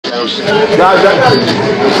And the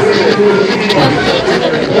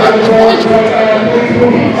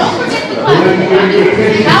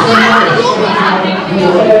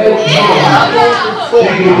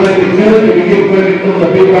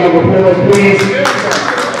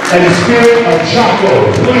spirit of Chaco.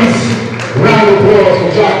 Please, round of applause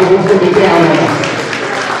for Chaco, who's looking down on us.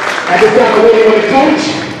 At this time, I'm waiting on the coach.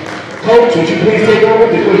 Coach, would you please take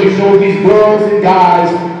over because you show these girls and guys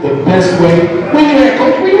the best way. Where you at,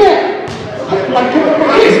 coach? Where you at? Like,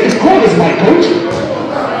 it's cold as my coach.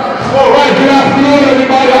 All right, good afternoon,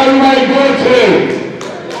 everybody. How everybody doing today?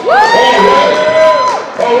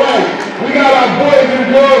 All right. We got our boys and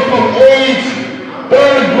girls from age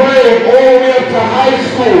 3rd grade all the way up to high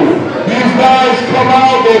school. These guys come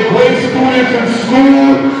out, they're great students in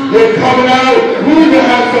school, they're coming out. We even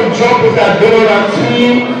have some jumpers that been on our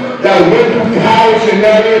team that went through college and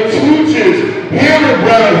now they're teachers here in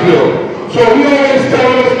Brownsville. So we always tell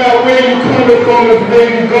us now where you coming from is where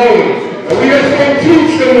you going. And we just don't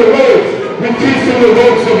teach them the ropes, we teach them the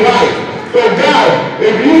ropes of life. So guys,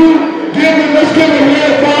 if you give them, let's give them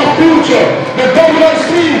here for our future. The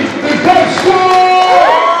WC, the Dutch School!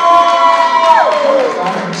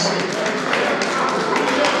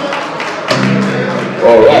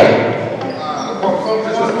 All right.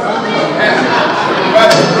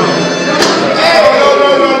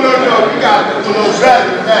 No. You got to do a little better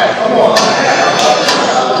than that. Come on.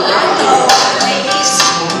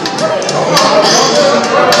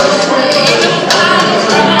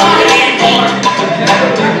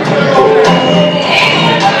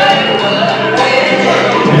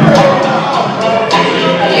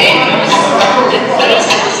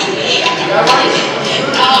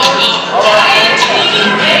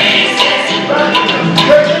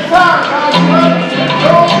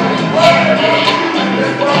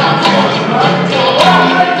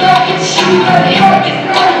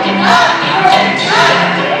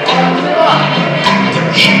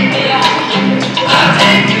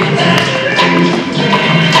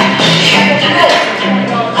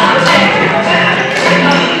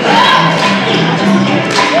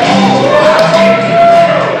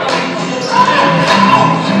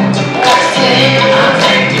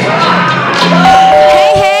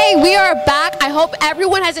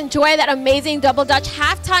 Everyone has enjoyed that amazing Double Dutch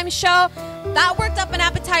halftime show. That worked up an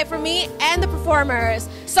appetite for me and the performers.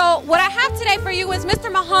 So what I have today for you is Mr.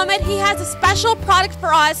 Muhammad. He has a special product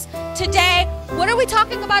for us today. What are we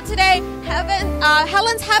talking about today?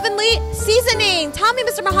 Helen's Heavenly Seasoning. Tell me,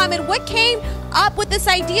 Mr. Muhammad, what came up with this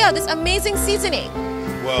idea, this amazing seasoning?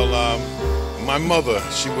 Well, my mother,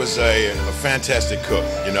 she was a fantastic cook.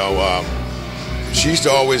 You know, she used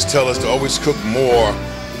to always tell us to always cook more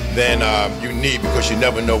than you need because you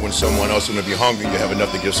never know when someone else is going to be hungry. You have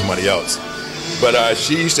enough to give somebody else. But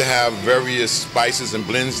she used to have various spices and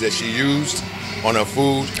blends that she used on her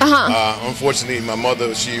food. Unfortunately, my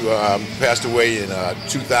mother, she passed away in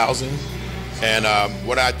 2000. And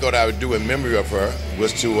what I thought I would do in memory of her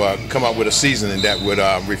was to come up with a seasoning that would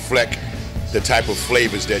reflect the type of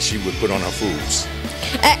flavors that she would put on her foods.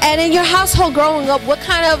 And in your household growing up, what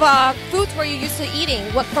kind of foods were you used to eating?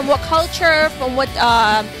 From what culture? From what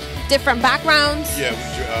different backgrounds? Yeah,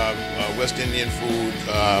 West Indian food,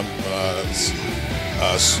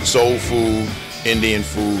 soul food, Indian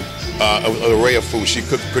food, an array of food. She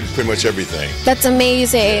cooked pretty much everything. That's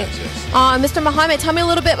amazing. Yes. Mr. Muhammad, tell me a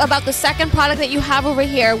little bit about the second product that you have over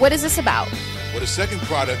here. What is this about? Well, the second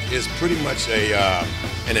product is pretty much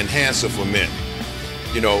an enhancer for men.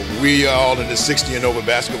 You know, we are all in the 60 and over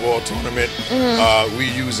basketball tournament. We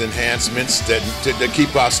use enhancements that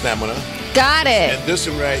keep our stamina. Got it. And this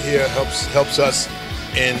one right here helps us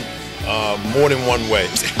in more than one way.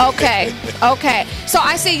 Okay. So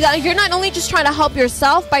I see you're not only just trying to help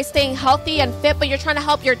yourself by staying healthy and fit, but you're trying to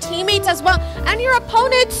help your teammates as well and your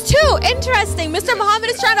opponents too. Interesting. Mr. Muhammad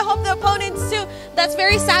is trying to help the opponents too. That's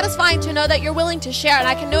very satisfying to know that you're willing to share. And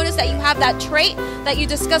I can notice that you have that trait that you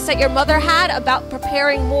discussed that your mother had about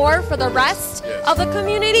preparing more for the rest of the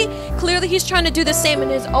community. Clearly, he's trying to do the same in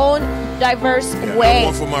his own diverse way. I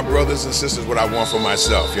want for my brothers and sisters what I want for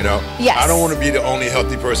myself, you know? Yes. I don't want to be the only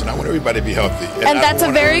healthy person. I want everybody to be healthy. And that's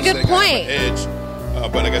a very good point.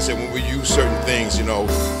 But like I said, when we use certain things, you know,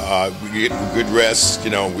 we get good rest,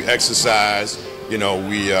 you know, we exercise, you know,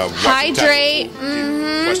 we hydrate,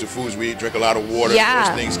 watch the foods we eat, drink a lot of water. Yeah.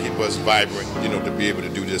 Those things keep us vibrant, you know, to be able to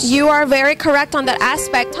do this. You are very correct on that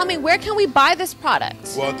aspect. Tell me, where can we buy this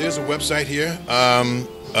product? Well, there's a website here,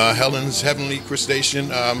 Helen's Heavenly Crustacean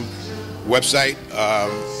website.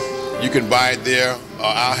 You can buy it there.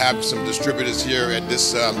 I'll have some distributors here at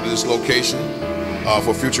this location.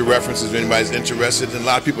 for future references if anybody's interested. And a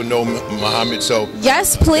lot of people know Muhammad, so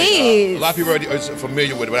yes, please. A lot of people already are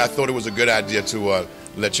familiar with it, but I thought it was a good idea to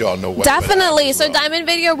let y'all know what. Definitely. So Diamond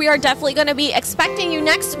Video, we are definitely going to be expecting you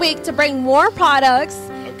next week to bring more products.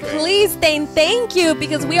 Okay. Please, Dane, thank you,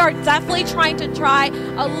 because we are definitely trying to try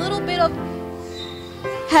a little bit of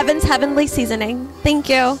Heaven's heavenly seasoning. Thank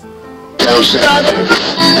you.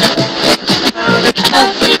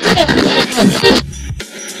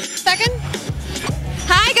 Second.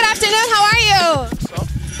 Hi, good afternoon. How are you?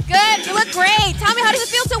 Good. You look great. Tell me, how does it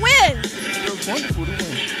feel to win? It feels wonderful to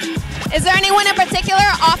win. Is there anyone in particular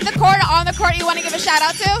off the court or on the court you want to give a shout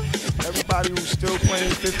out to? Everybody who's still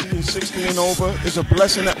playing 50 and 60 and over. It's a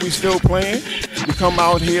blessing that we're still playing. We come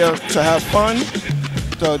out here to have fun,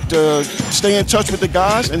 to stay in touch with the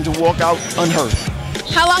guys, and to walk out unhurt.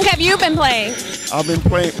 How long have you been playing? I've been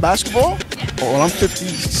playing basketball. Well, I'm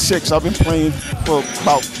 56. I've been playing for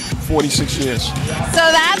about 46 years. So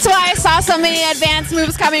that's why I saw so many advanced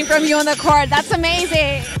moves coming from you on the court. That's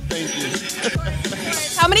amazing. Thank you.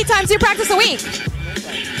 How many times do you practice a week?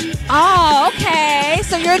 Oh, okay.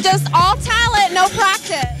 So you're just all talent, no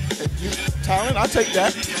practice. Talent? I'll take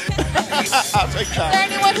that. I'll take talent. Is there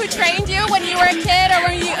anyone who trained you when you were a kid, or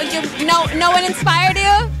when no one inspired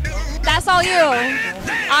you? That's all you.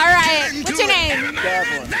 All right. What's your name?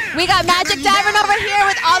 Davin. We got Magic Davin over here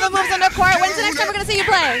with all the moves on the court. When's the next time we're going to see you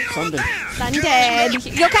play? Sunday. Sunday.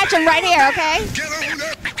 You'll catch him right here, okay?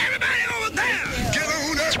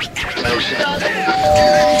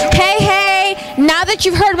 Hey, now that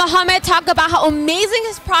you've heard Muhammad talk about how amazing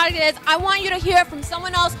his product is, I want you to hear it from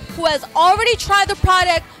someone else who has already tried the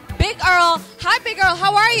product. Big Earl. Hi, Big Earl.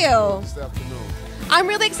 How are you? Good afternoon. I'm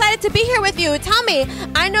really excited to be here with you. Tell me,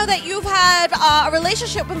 I know that you've had a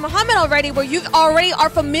relationship with Muhammad already, where you already are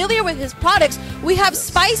familiar with his products. We have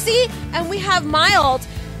spicy and we have mild.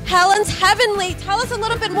 Helen's Heavenly. Tell us a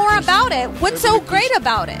little bit more about it. What's so great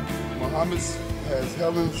about it? Muhammad has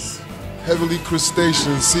Helen's Heavenly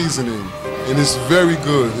Crustacean seasoning, and it's very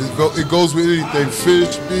good. It goes with anything,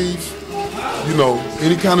 fish, beef, you know,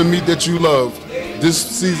 any kind of meat that you love. This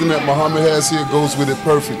season that Muhammad has here goes with it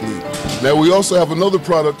perfectly. Now we also have another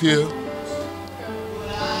product here,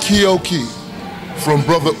 Kioki, from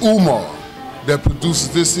Brother Umar, that produces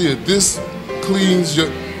this here. This cleans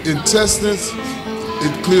your intestines,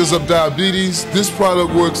 it clears up diabetes. This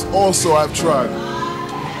product works also, I've tried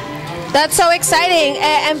it. That's so exciting.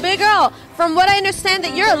 And Big Earl, from what I understand,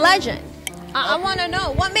 that you're a legend. I want to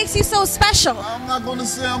know, what makes you so special? I'm not going to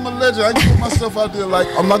say I'm a legend. I can put myself out there like,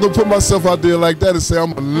 I'm not going to put myself out there like that and say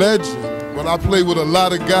I'm a legend. But I play with a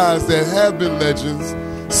lot of guys that have been legends.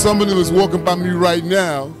 Some of them is walking by me right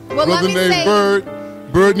now. Well, brother named Bird.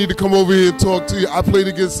 Bird need to come over here and talk to you. I played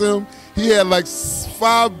against him. He had like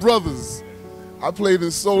 5 brothers. I played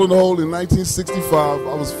in Soul in the Hole in 1965.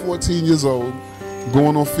 I was 14 years old,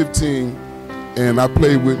 going on 15. And I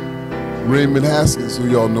played with Raymond Haskins, who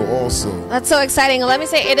y'all know also. That's so exciting. Let me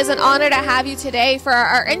say, it is an honor to have you today for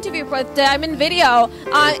our interview with Diamond Video.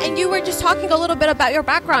 And you were just talking a little bit about your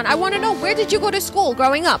background. I want to know, where did you go to school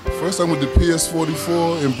growing up? First I went to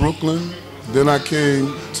PS44 in Brooklyn. Then I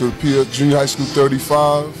came to Junior High School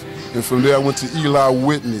 35. And from there I went to Eli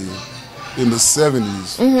Whitney in the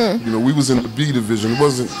 70s. Mm-hmm. You know, we was in the B division. It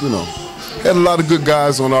wasn't, you know, had a lot of good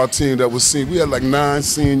guys on our team that was senior. We had like 9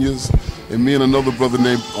 seniors. And me and another brother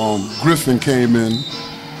named Griffin came in,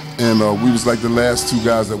 and we was like the last 2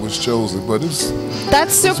 guys that was chosen. But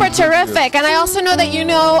that's super terrific. And I also know that you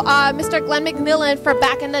know Mr. Glenn McMillian for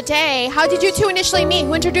back in the day. How did you two initially meet?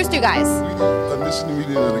 Who introduced you guys? We initially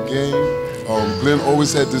met in a game. Glenn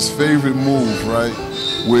always had this favorite move, right?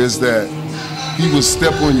 Where it's that he would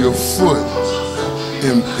step on your foot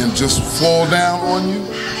and just fall down on you,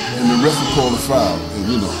 and the ref would call a foul.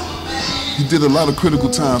 And you know, he did a lot of critical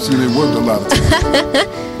times, so it worked a lot of times.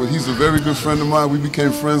 But he's a very good friend of mine. We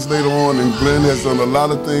became friends later on, and Glenn has done a lot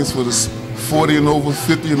of things for the 40 and over,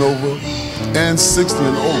 50 and over, and 60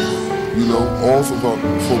 and over. You know, all for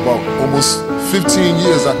about almost 15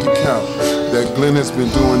 years I can count that Glenn has been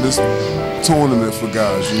doing this tournament for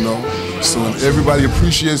guys, you know. So everybody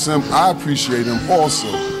appreciates him. I appreciate him also.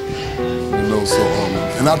 You know, so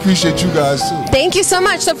and I appreciate you guys too. Thank you so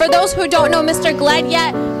much. So for those who don't know Mr. Glenn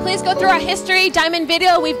yet, please go through our history, Diamond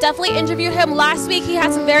Video. We've definitely interviewed him last week. He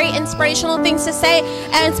had some very inspirational things to say.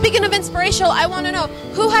 And speaking of inspirational, I want to know,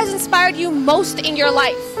 who has inspired you most in your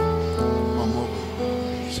life? My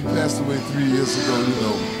mother. She passed away 3 years ago, you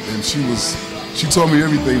know, and she taught me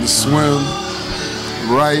everything: to swim,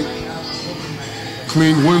 write,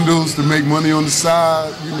 clean windows, to make money on the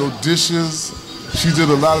side, you know, dishes. She did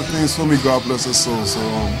a lot of things for me, God bless her soul. So,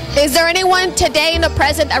 is there anyone today in the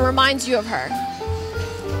present that reminds you of her?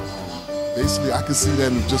 basically, I can see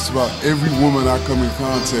that in just about every woman I come in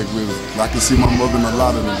contact with. I can see my mother in a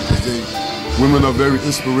lot of them because women are very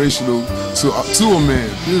inspirational to a man,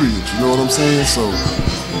 period. You know what I'm saying? So,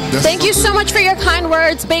 thank you so much for your kind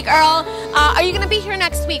words, Big Earl. Are you going to be here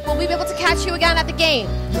next week? Will we be able to catch you again at the game?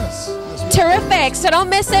 Yes. Terrific. So don't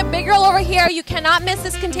miss it. Big Earl over here. You cannot miss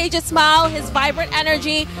his contagious smile, his vibrant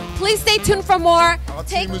energy. Please stay tuned for more. Our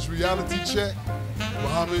team is Reality Check.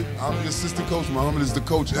 Muhammad, I'm the assistant coach. Muhammad is the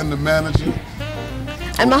coach and the manager.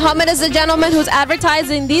 And Muhammad is the gentleman who's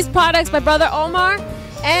advertising these products by Brother Omar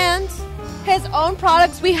and his own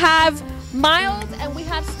products. We have mild and we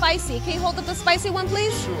have spicy. Can you hold up the spicy one,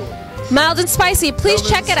 please? Sure. Mild and spicy. Please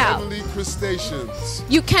check it out. Crustaceans.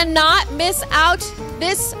 You cannot miss out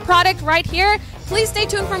this product right here. Please stay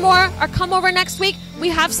tuned for more or come over next week. We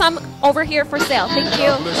have some over here for sale. Thank you.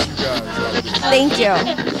 God bless you guys. Thank you.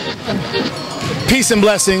 Peace and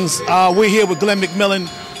blessings. We're here with Glenn McMillian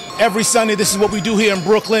every Sunday. This is what we do here in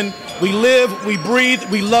Brooklyn. We live, we breathe,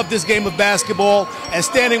 we love this game of basketball. And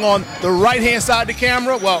standing on the right-hand side of the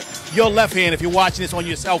camera, well, your left hand if you're watching this on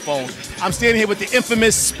your cell phone, I'm standing here with the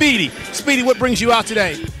infamous Speedy. Speedy, what brings you out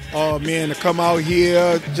today? Oh, man, to come out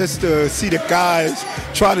here just to see the guys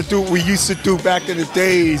try to do what we used to do back in the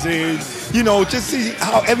days and, you know, just see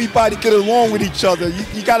how everybody get along with each other.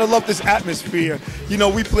 You got to love this atmosphere. You know,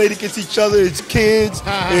 we played against each other as kids,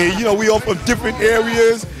 and, you know, we all from different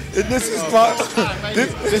areas. And this is my...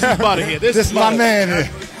 this is Butter here. This is my man here.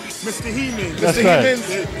 Mr. Heeman. That's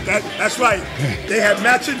Mr. Right. That's right. They had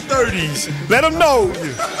matching 30s. Let them know.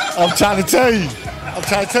 I'm trying to tell you.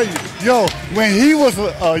 Yo, when he was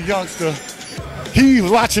a youngster, he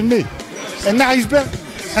was watching me. And now he's better.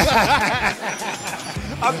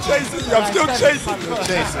 I'm chasing you. I'm still chasing.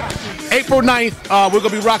 April 9th, we're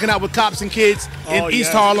going to be rocking out with Cops and Kids in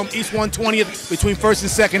East Harlem, East 120th, between 1st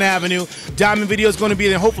and 2nd Avenue. Diamond Video is going to be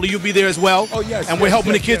there. Hopefully you'll be there as well. Oh, yes. And we're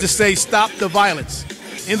helping the kids to say, stop the violence.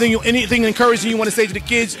 Anything encouraging you want to say to the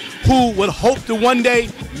kids who would hope to one day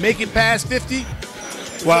make it past 50?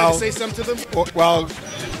 Well, say something to them? Well,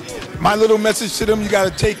 my little message to them, you got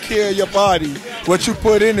to take care of your body. What you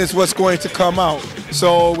put in is what's going to come out.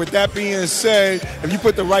 So with that being said, if you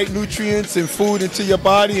put the right nutrients and food into your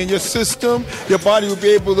body and your system, your body will be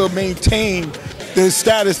able to maintain the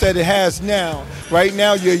status that it has now. Right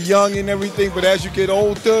now, you're young and everything, but as you get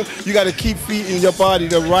older, you got to keep feeding your body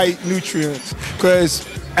the right nutrients. Because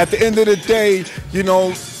at the end of the day, you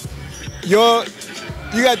know, you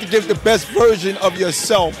got to give the best version of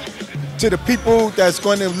yourself to the people that's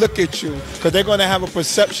going to look at you, because they're going to have a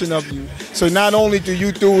perception of you. So not only do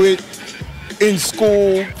you do it in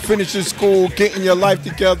school, finishing school, getting your life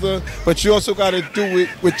together, but you also got to do it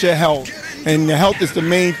with your health. And your health is the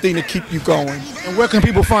main thing to keep you going. And where can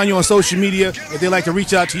people find you on social media if they'd like to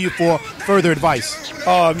reach out to you for further advice?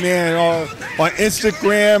 Oh, man, on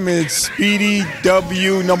Instagram, it's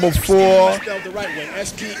SpeedyW4. Spelled the right way,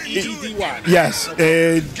 S-P-E-E-D-Y. Yes,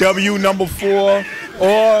 W4.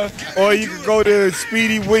 Or you can go to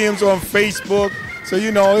Speedy Williams on Facebook. So,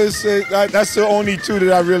 you know, that's the only two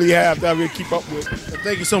that I really have that I really keep up with.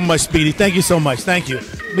 Thank you so much, Speedy. Thank you so much. Thank you.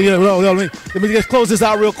 Let me just close this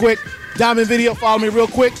out real quick. Diamond Video, follow me real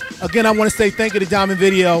quick. Again, I want to say thank you to Diamond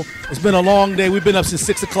Video. It's been a long day. We've been up since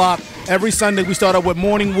 6 o'clock. Every Sunday, we start up with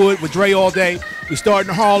Morning Wood with Dre all day. We start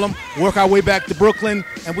in Harlem, work our way back to Brooklyn,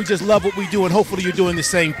 and we just love what we do, and hopefully you're doing the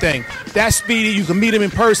same thing. That's Speedy. You can meet him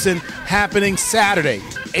in person, happening Saturday,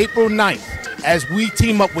 April 9th, as we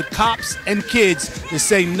team up with Cops and Kids to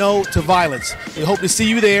say no to violence. We hope to see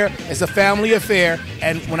you there. It's a family affair,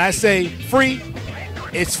 and when I say free,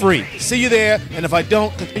 it's free. See you there, and if I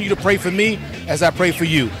don't, continue to pray for me as I pray for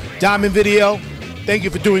you. Diamond Video, thank you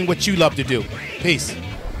for doing what you love to do. Peace.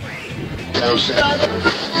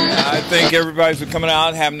 I think everybody's coming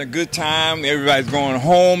out, having a good time. Everybody's going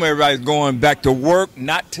home. Everybody's going back to work,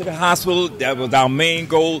 not to the hospital. That was our main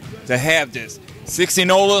goal, to have this.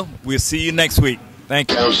 16-0, we'll see you next week.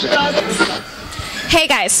 Thank you. Hey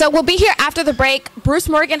guys, so we'll be here after the break. Bruce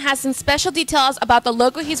Morgan has some special details about the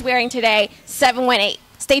logo he's wearing today, 718.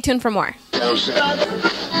 Stay tuned for more.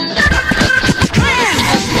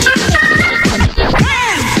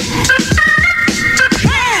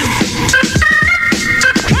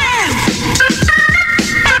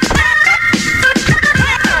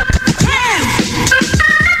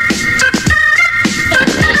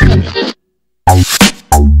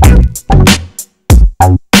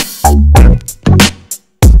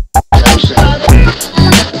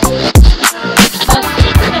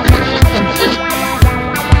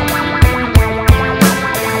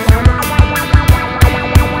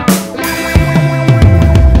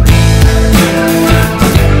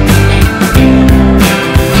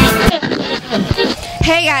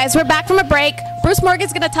 we're back from a break. Bruce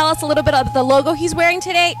Morgan's going to tell us a little bit about the logo he's wearing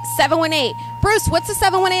today, 718. Bruce, what's the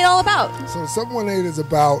 718 all about? So 718 is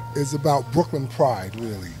about Brooklyn pride,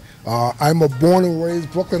 really. I'm a born and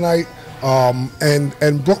raised Brooklynite,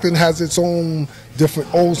 and Brooklyn has its own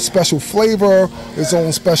own special flavor, its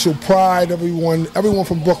own special pride. Everyone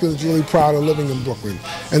from Brooklyn is really proud of living in Brooklyn.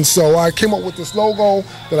 And so I came up with this logo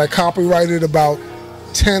that I copyrighted about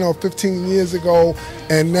 10 or 15 years ago,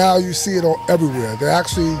 and now you see it everywhere. They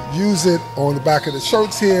actually use it on the back of the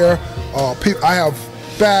shirts here. I have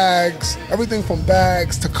bags, everything from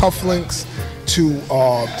bags to cufflinks to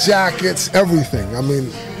jackets, everything. I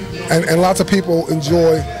mean, and lots of people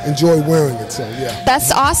enjoy wearing it. So yeah.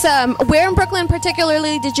 That's awesome. Where in Brooklyn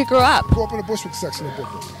particularly did you grow up? Grew up in the Bushwick section of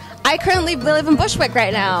Brooklyn. I currently live in Bushwick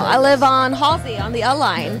right now. I live on Halsey on the L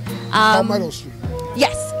line. Palmetto Street.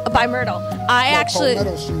 Yes, by Myrtle. Palmetto Street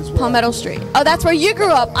as well. Palmetto Street. Oh, that's where you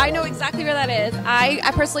grew up. I know exactly where that is. I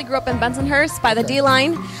personally grew up in Bensonhurst by the D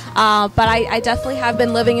line, but I definitely have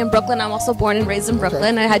been living in Brooklyn. I'm also born and raised in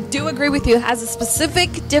Brooklyn, and I do agree with you. It has a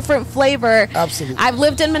specific, different flavor. Absolutely. I've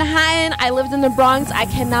lived in Manhattan. I lived in the Bronx. I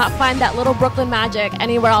cannot find that little Brooklyn magic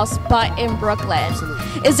anywhere else but in Brooklyn.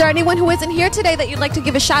 Absolutely. Is there anyone who isn't here today that you'd like to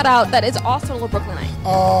give a shout out that is also a Brooklynite?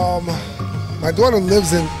 My daughter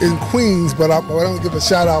lives in Queens, but I don't give a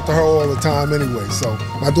shout out to her all the time anyway. So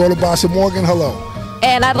my daughter Basha Morgan, hello.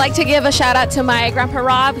 And I'd like to give a shout out to my grandpa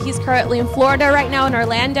Rob. He's currently in Florida right now in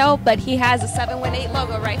Orlando, but he has a 718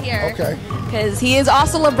 logo right here. Okay. Because he is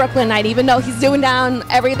also a Brooklynite, even though he's doing down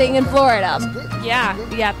everything in Florida. Yeah.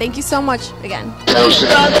 Thank you so much again.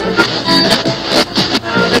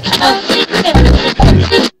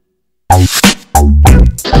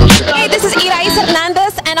 Hey, this is Irais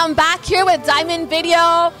Hernandez, and I'm back here with Diamond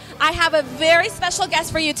Video. I have a very special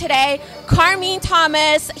guest for you today, Carmine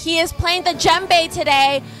Thomas. He is playing the djembe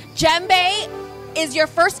today. Djembe is your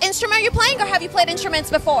first instrument you're playing, or have you played instruments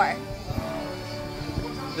before?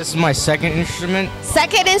 This is my second instrument.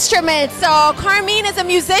 Second instrument. So Carmine is a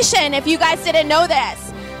musician, if you guys didn't know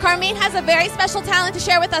this. Carmine has a very special talent to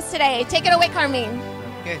share with us today. Take it away, Carmine.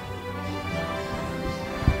 Okay.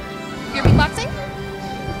 You're beatboxing?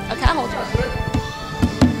 Okay, I'll hold you.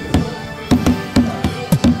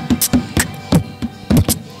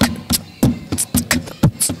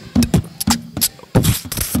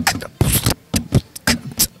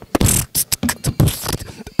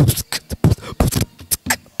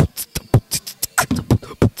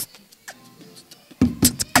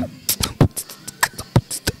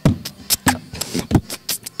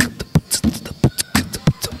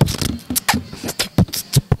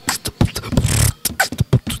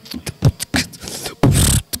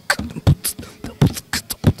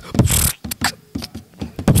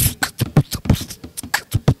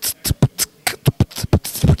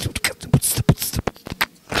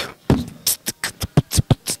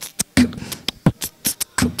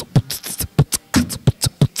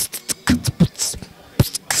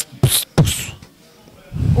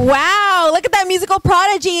 Wow, look at that musical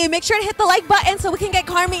prodigy. Make sure to hit the like button so we can get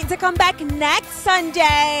Carmine to come back next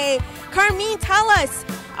Sunday. Carmine, tell us,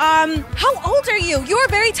 how old are you? You are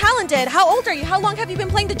very talented. How old are you? How long have you been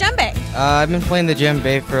playing the djembe? I've been playing the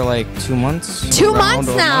djembe for like 2 months. 2 months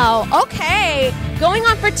now. Okay, going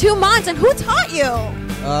on for 2 months. And who taught you?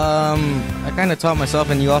 I kind of taught myself,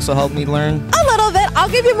 and you also helped me learn. A little bit. I'll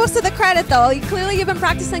give you most of the credit, though. Clearly, you've been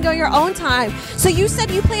practicing on your own time. So you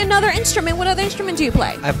said you play another instrument. What other instrument do you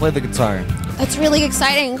play? I play the guitar. That's really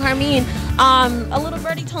exciting, Carmine. A little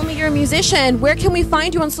birdie told me you're a musician. Where can we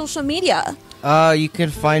find you on social media? You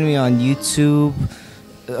can find me on YouTube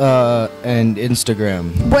and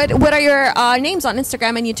Instagram. What are your names on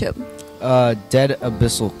Instagram and YouTube? Dead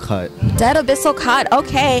Abyssal Cut. Dead Abyssal Cut,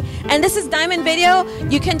 okay. And this is Diamond Video.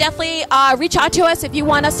 You can definitely reach out to us if you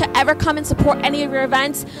want us to ever come and support any of your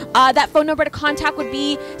events. That phone number to contact would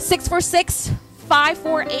be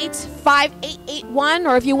 646-548-5881,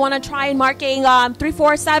 or if you want to try and marking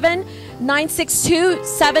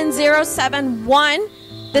 347-962-7071.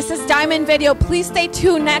 This is Diamond Video. Please stay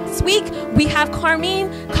tuned next week. We have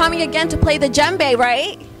Carmine coming again to play the djembe,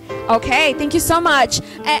 right? Okay, thank you so much.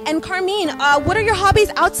 And Carmine, what are your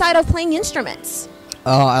hobbies outside of playing instruments?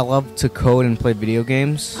 I love to code and play video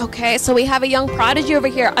games. Okay, so we have a young prodigy over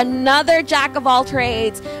here, another jack of all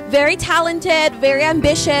trades, very talented, very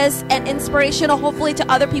ambitious, and inspirational, hopefully, to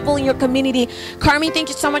other people in your community. Carmine, thank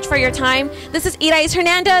you so much for your time. This is Irais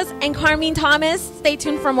Hernandez and Carmine Thomas. Stay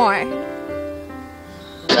tuned for more.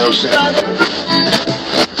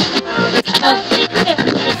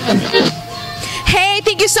 Hey,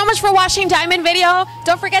 thank you so much for watching Diamond Video.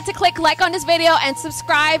 Don't forget to click like on this video and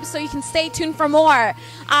subscribe so you can stay tuned for more.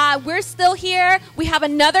 We're still here. We have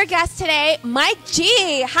another guest today, Mike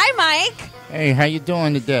G. Hi, Mike. Hey, how you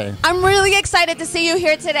doing today? I'm really excited to see you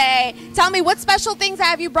here today. Tell me, what special things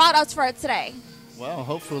have you brought us for today? Well,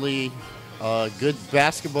 hopefully a good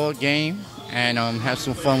basketball game and have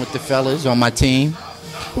some fun with the fellas on my team.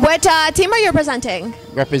 What team are you representing?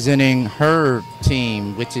 Representing her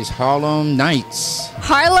team, which is Harlem Knights.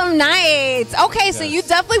 Harlem Knights. Okay, yes. So you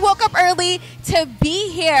definitely woke up early to be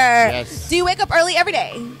here. Yes. Do you wake up early every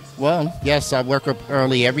day? Well, yes, I wake up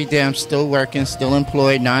early every day. I'm still working, still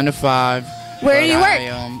employed, 9 to 5. Where do you work?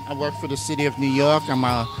 I work for the city of New York. I'm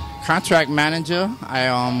a contract manager. I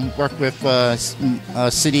work with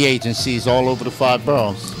city agencies all over the 5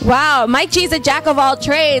 boroughs. Wow, Mike G's a jack of all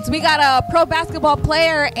trades. We got a pro basketball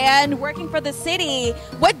player and working for the city.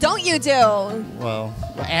 What don't you do? Well,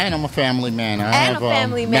 and I'm a family man. I have a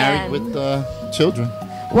family man. Married with children.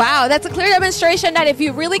 Wow, that's a clear demonstration that if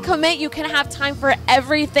you really commit, you can have time for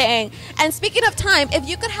everything. And speaking of time, if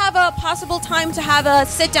you could have a possible time to have a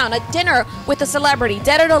sit down, a dinner with a celebrity,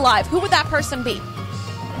 dead or alive, who would that person be?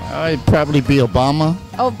 It'd probably be Obama.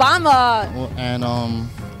 Obama. And a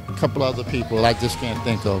couple other people I just can't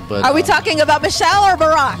think of. But are we talking about Michelle or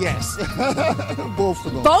Barack? Yes. Both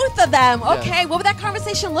of them. Both of them. Okay, yes. What would that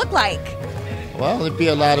conversation look like? Well, it'd be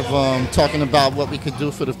a lot of talking about what we could do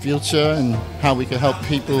for the future and how we could help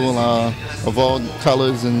people of all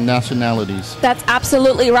colors and nationalities. That's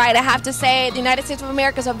absolutely right. I have to say, the United States of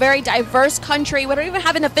America is a very diverse country. We don't even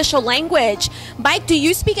have an official language. Mike, do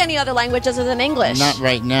you speak any other languages other than English? Not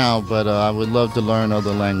right now, but I would love to learn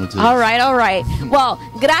other languages. All right, all right. Well,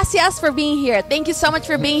 gracias for being here. Thank you so much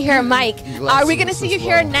for being here, Mike. Are we going to see you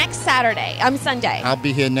here next Saturday? Sunday. I'll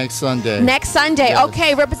be here next Sunday. Next Sunday. Yes.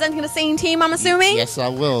 Okay, representing the same team, I'm assuming? Yes, I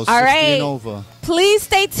will. All right. And over. Please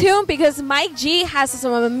stay tuned because Mike G has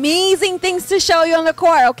some amazing things to show you on the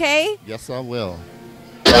court, okay? Yes, I will.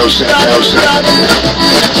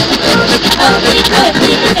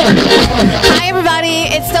 Hi, everybody.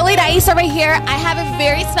 It's still Ais over here. I have a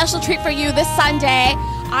very special treat for you this Sunday.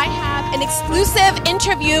 I have an exclusive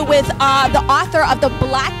interview with the author of The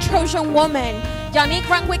Black Trojan Woman. Yannick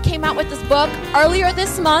Rungwick came out with this book earlier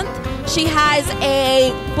this month. She has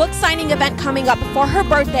a book signing event coming up for her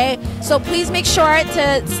birthday, so please make sure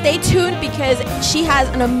to stay tuned because she has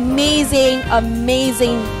an amazing,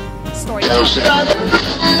 amazing story.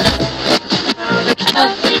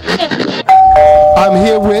 I'm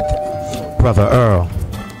here with Brother Earl.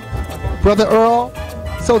 Brother Earl.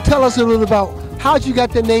 So tell us a little about how you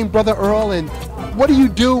got the name Brother Earl and what do you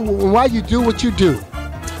do and why you do what you do.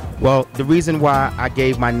 Well, the reason why I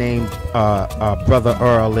gave my name Brother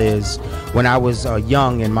Earl is when I was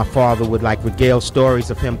young and my father would like regale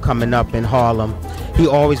stories of him coming up in Harlem, he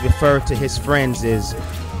always referred to his friends as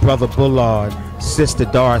Brother Bullard, Sister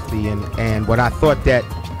Dorothy, and what I thought that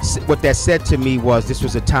what that said to me was this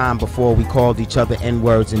was a time before we called each other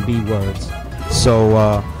N-words and B-words.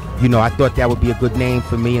 So, you know, I thought that would be a good name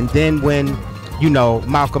for me. And then when, you know,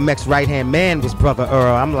 Malcolm X's right-hand man was Brother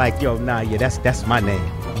Earl, I'm like, yo, nah, yeah, that's my name.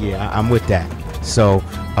 Yeah, I'm with that. So,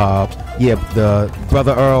 yeah, the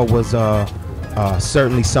Brother Earl was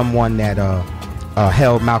certainly someone that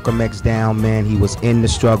held Malcolm X down, man. He was in the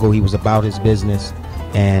struggle. He was about his business.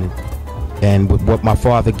 And with what my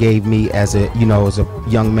father gave me as a, you know, as a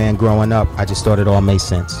young man growing up, I just thought it all made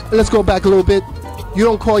sense. Let's go back a little bit. You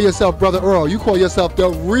don't call yourself Brother Earl. You call yourself the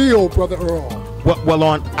real Brother Earl. Well,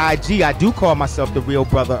 on IG, I do call myself the real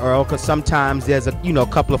Brother Earl because sometimes there's a, you know,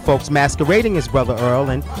 couple of folks masquerading as Brother Earl,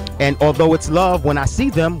 and although it's love, when I see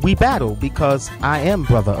them, we battle because I am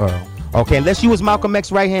Brother Earl. Okay, unless you was Malcolm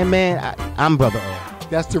X's right-hand man, I'm Brother Earl.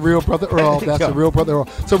 That's the real Brother Earl. That's the real Brother Earl.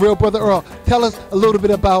 So, real Brother Earl, tell us a little bit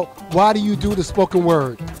about why do you do the spoken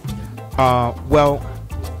word? Well,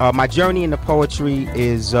 my journey into poetry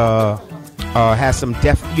is has some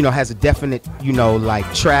has a definite, you know, like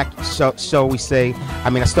track, so we say. I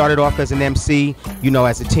mean, I started off as an MC, you know,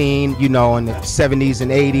 as a teen, you know, in the 70s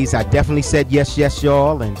and 80s. I definitely said yes, yes,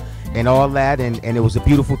 y'all, and all that, and it was a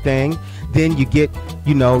beautiful thing. Then you get,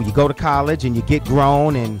 you know, you go to college and you get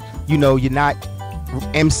grown, and, you know, you're not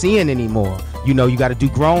MCing anymore. You know, you got to do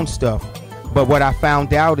grown stuff. But what I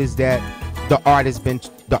found out is that the art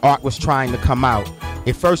was trying to come out.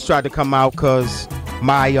 It first tried to come out because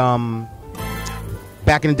my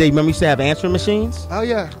back in the day, remember you used to have answering machines? Oh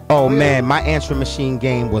yeah. Oh man, my answering machine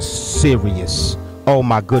game was serious. Oh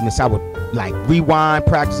my goodness, I would like rewind,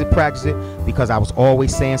 practice it, because I was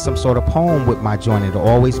always saying some sort of poem with my joint. It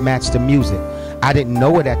always matched the music. I didn't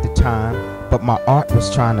know it at the time, but my art was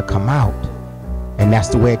trying to come out, and that's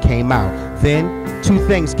the way it came out. Then Two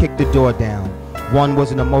things kicked the door down. One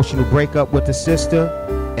was an emotional breakup with a sister,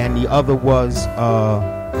 and the other was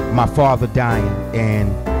my father dying.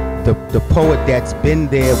 And the poet that's been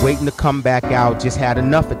there waiting to come back out just had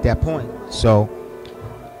enough at that point. So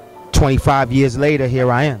 25 years later,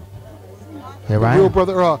 here I am. Here I am. Real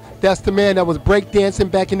Brother Earl. That's the man that was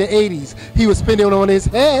breakdancing back in the 80s. He was spinning on his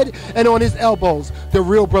head and on his elbows. The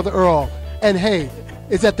real Brother Earl. And hey,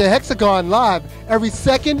 it's at the Hexagon Live every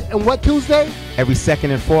second and what Tuesday? Every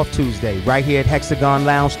second and fourth Tuesday, right here at Hexagon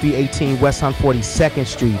Lounge, 318 West 142nd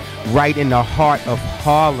Street, right in the heart of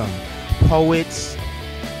Harlem. Poets,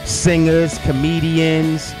 singers,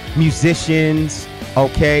 comedians, musicians,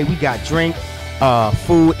 okay? We got drink,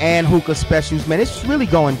 food, and hookah specials. Man, it's really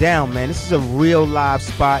going down, man. This is a real live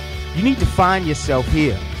spot. You need to find yourself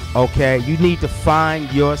here, okay? You need to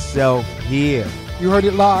find yourself here. You heard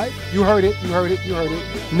it live. You heard it. You heard it. You heard it.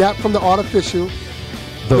 Not from the artificial.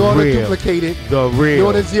 The nor real. the duplicated. The real.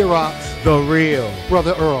 Nor the Xerox. The real.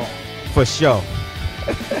 Brother Earl. For sure.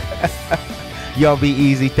 Y'all be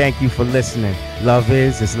easy. Thank you for listening. Love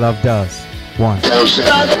is as love does. One.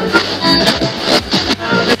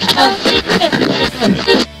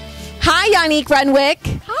 Hi, Yannick Renwick.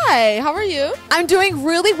 Hi, how are you? I'm doing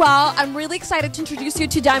really well. I'm really excited to introduce you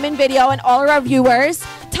to Diamond Video and all of our viewers.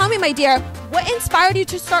 Tell me, my dear, what inspired you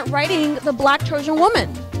to start writing The Black Trojan Woman?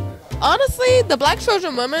 Honestly, The Black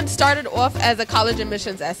Trojan Woman started off as a college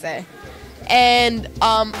admissions essay. And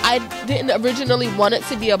I didn't originally want it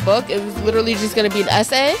to be a book. It was literally just going to be an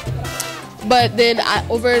essay. But then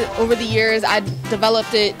over the years, I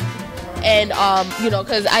developed it. And,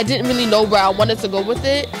 because I didn't really know where I wanted to go with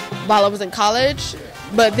it while I was in college.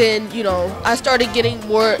 But then, I started getting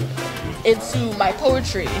more into my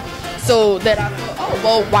poetry. So that I thought,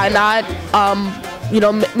 well, why not,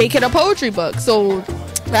 make it a poetry book? So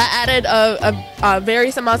I added a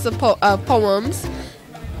various amounts of poems.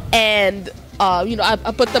 And,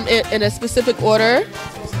 I put them in a specific order,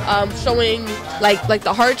 showing like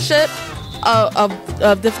the hardship of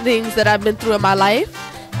different things that I've been through in my life.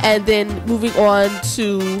 And then moving on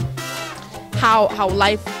to how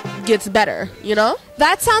life gets better,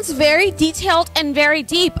 That sounds very detailed and very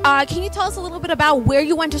deep. Can you tell us a little bit about where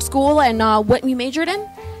you went to school and what you majored in?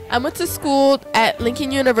 I went to school at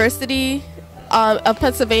Lincoln University of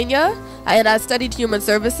Pennsylvania, and I studied human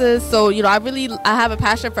services. So, I have a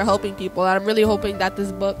passion for helping people, and I'm really hoping that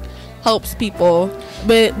this book helps people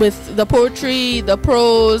with the poetry, the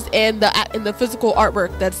prose, and the physical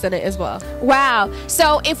artwork that's in it as well. Wow.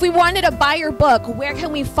 So if we wanted to buy your book, where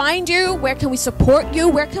can we find you? Where can we support you?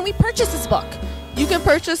 Where can we purchase this book? You can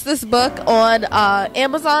purchase this book on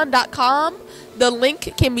Amazon.com. The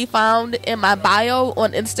link can be found in my bio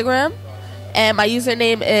on Instagram. And my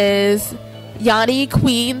username is Yanni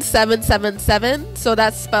Queen 777. So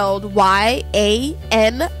that's spelled YANIQUE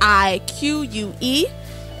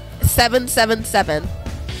 777.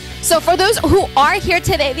 So for those who are here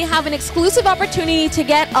today, they have an exclusive opportunity to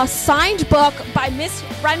get a signed book by Miss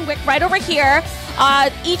Renwick right over here.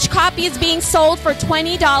 Each copy is being sold for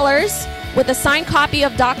 $20 with a signed copy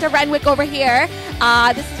of Dr. Renwick over here.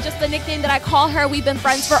 This is just the nickname that I call her. We've been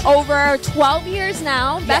friends for over 12 years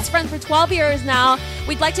now. Best friends for 12 years now.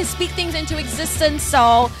 We'd like to speak things into existence,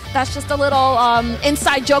 so that's just a little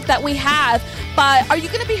inside joke that we have. But are you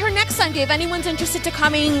going to be here next Sunday if anyone's interested to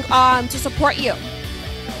coming to support you?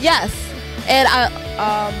 Yes. And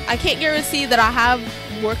I can't guarantee that I have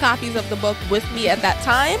more copies of the book with me at that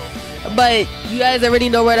time, but you guys already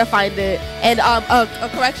know where to find it. And a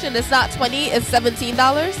correction, it's not $20, it's $17,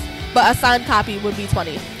 but a signed copy would be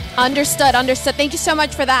 $20. Understood. Thank you so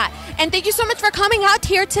much for that. And thank you so much for coming out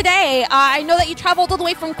here today. I know that you traveled all the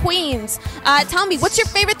way from Queens. Tell me, what's your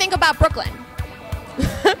favorite thing about Brooklyn?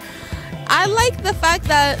 I like the fact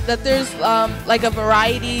that there's like a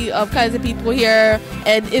variety of kinds of people here,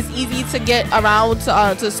 and it's easy to get around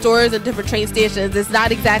to stores and different train stations. It's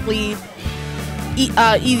not exactly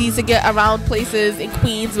easy to get around places in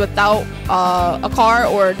Queens without a car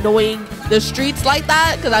or knowing the streets like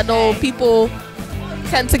that, because I know people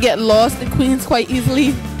tend to get lost in Queens quite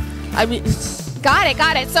easily. I mean,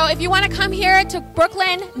 Got it. So if you want to come here to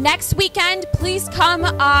Brooklyn next weekend, please come.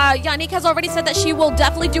 Yannick has already said that she will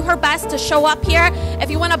definitely do her best to show up here. If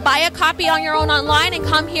you want to buy a copy on your own online and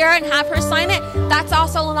come here and have her sign it, that's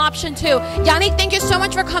also an option too. Yannick, thank you so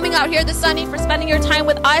much for coming out here this Sunday, for spending your time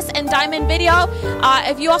with us and Diamond Video.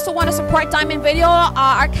 If you also want to support Diamond Video,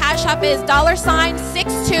 our cash app is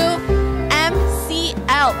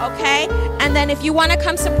 $62MCL, okay? And then if you want to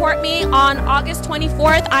come support me on August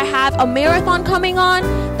 24th, I have a marathon coming on.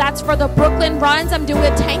 That's for the Brooklyn Runs. I'm doing a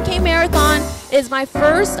 10K marathon. It's my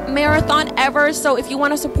first marathon ever, so if you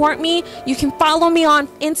want to support me, you can follow me on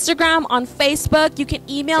Instagram, on Facebook. You can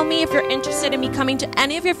email me if you're interested in me coming to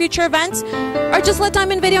any of your future events, or just let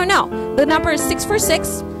Diamond Video know. The number is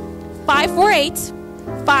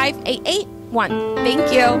 646-548-5881.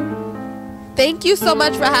 Thank you. Thank you so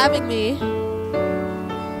much for having me.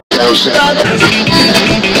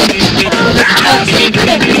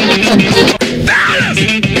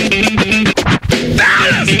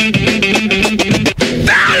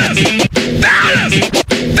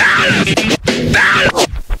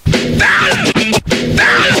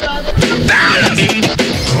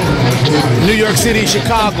 New York City,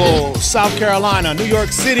 Chicago, South Carolina, New York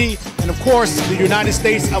City, and of course the United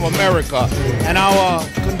States of America. And our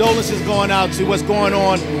condolences going out to what's going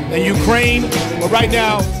on in Ukraine. But right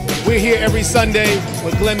now, we're here every Sunday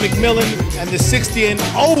with Glenn McMillian and the 60 and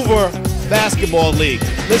over basketball league.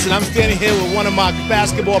 Listen, I'm standing here with one of my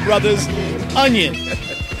basketball brothers, Onion.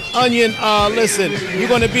 Onion, listen, you're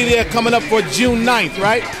going to be there coming up for June 9th,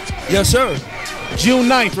 right? Yes, sir. June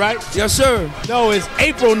 9th, right? Yes, sir. No, it's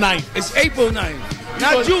April 9th. It's April 9th.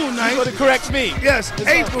 Not June 9th. You're going to correct me. Yes,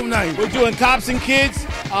 April 9th. We're doing Cops and Kids.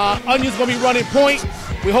 Onion's going to be running point.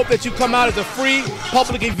 We hope that you come out as a free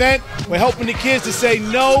public event. We're helping the kids to say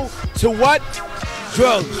no to what?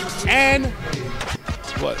 Drugs. And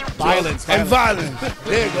what? Violence. And violence.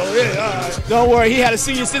 There you go. Yeah, all right. Don't worry. He had a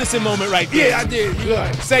senior citizen moment right there. Yeah, I did. You're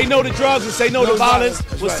right. Say no to drugs and say no to violence.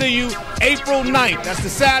 We'll right. see you April 9th. That's the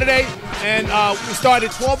Saturday. And we start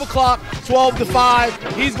at 12 o'clock, 12 to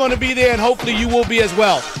 5. He's going to be there, and hopefully you will be as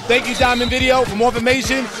well. Thank you, Diamond Video. For more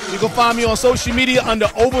information, you can find me on social media under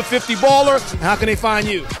Over 50 Baller. And how can they find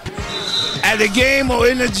you? At the game or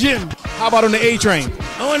in the gym. How about on the A train?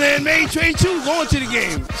 On the main train too, going to the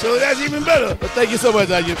game. So that's even better. But thank you so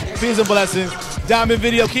much, Onion. Peace and blessings. Diamond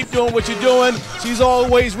Video, keep doing what you're doing. She's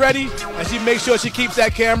always ready, and she makes sure she keeps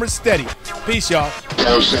that camera steady. Peace, y'all.